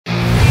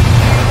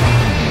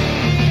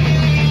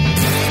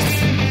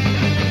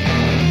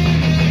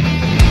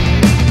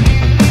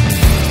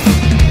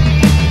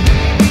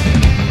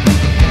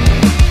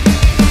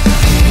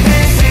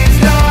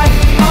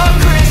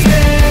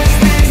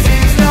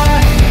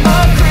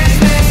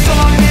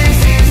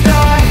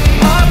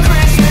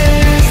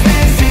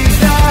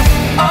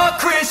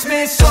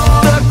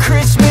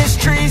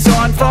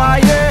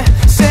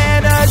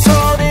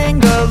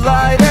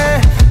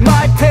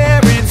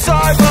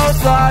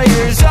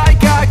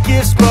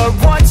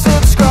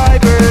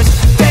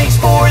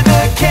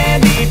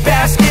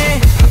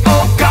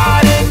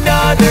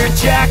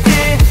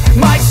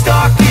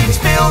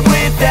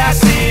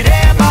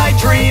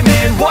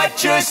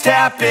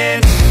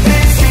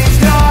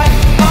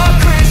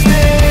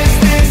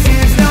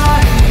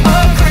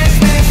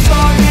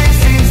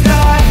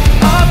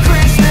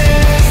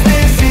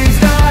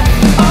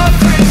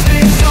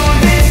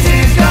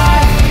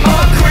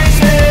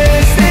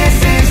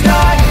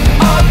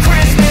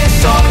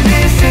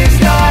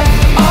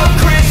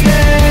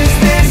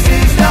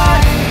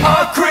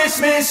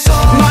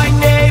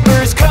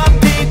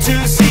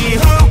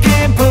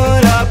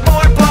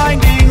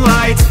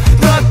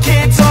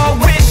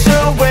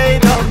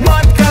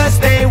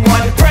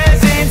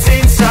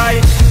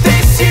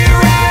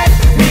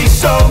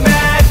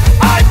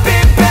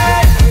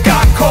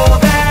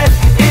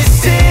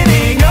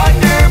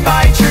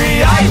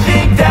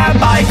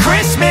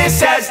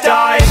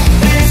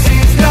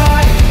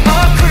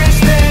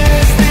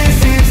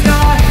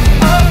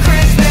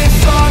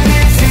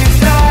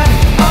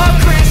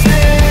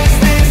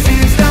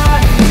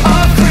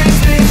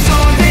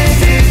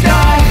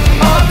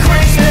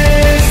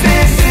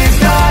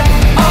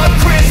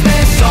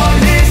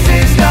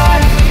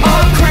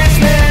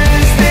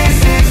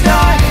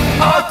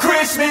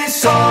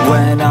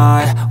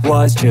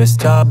was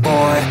just a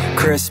boy.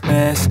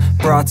 Christmas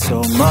brought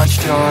so much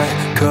joy.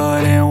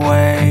 Couldn't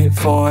wait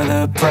for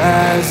the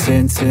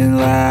presents and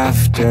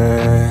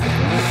laughter.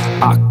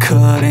 I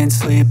couldn't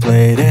sleep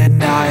late at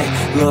night,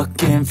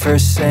 looking for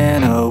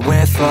Santa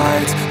with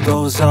lights.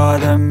 Those are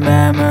the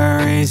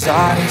memories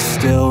I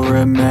still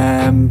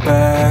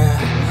remember.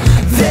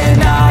 Then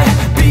I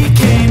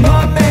became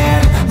a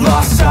man,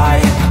 lost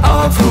sight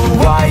of who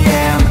I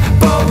am,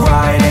 but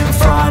right in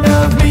front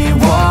of me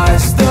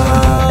was the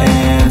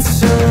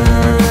answer.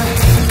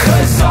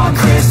 'Cause on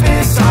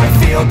Christmas I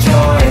feel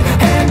joy,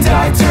 and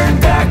I turn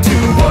back to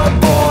a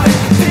boy.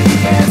 The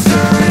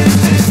answer is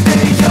to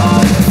stay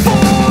young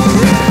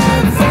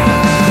forever.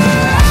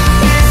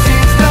 This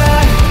is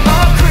not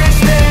a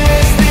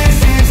Christmas, this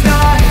is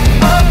not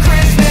a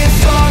Christmas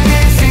song.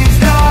 This is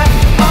not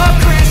a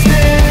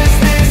Christmas,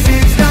 this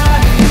is not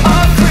a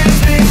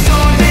Christmas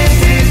song. This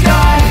is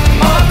not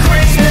a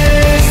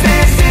Christmas,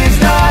 this is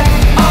not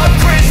a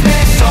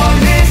Christmas song.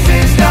 This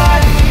is not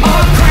a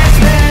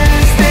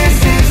Christmas, this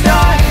is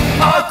not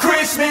a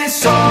Christmas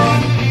song.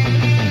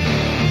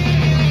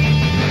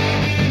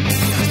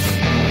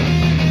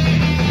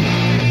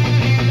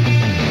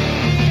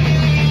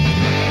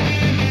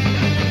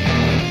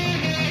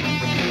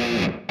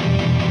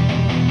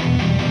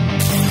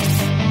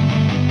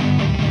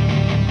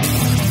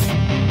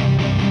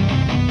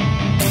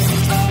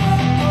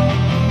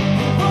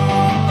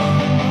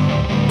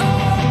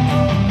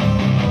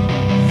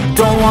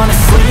 Don't wanna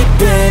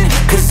sleep in,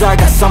 'cause I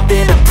got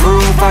something to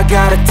prove. I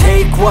gotta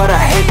take what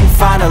I hate and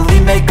finally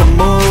make a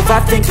move. I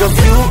think of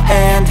you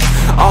and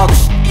all the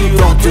shit you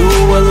don't do.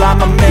 Well,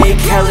 I'ma make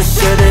hella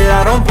sure that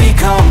I don't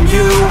become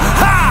you.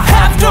 I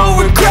have no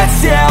regrets,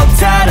 yeah, I'll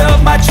tie up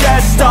my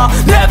chest. I'll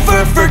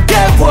never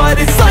forget what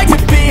it's like to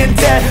being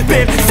dead.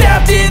 Been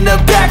stabbed in the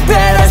back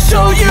bed, I'll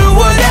show you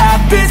what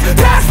happens.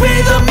 Pass me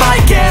the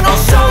mic and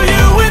I'll show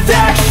you with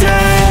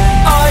action.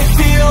 I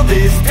feel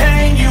this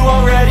pain, you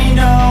already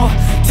know.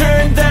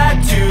 Turn that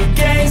to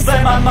gains,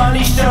 let my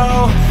money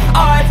show.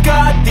 I've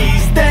got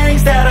these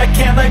things that I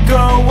can't let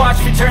go. Watch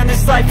me turn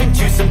this life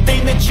into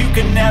something that you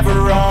can never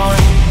own.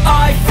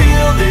 I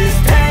feel this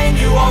pain,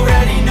 you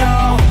already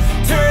know.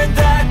 Turn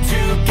that to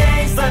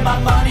gains, let my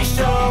money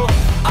show.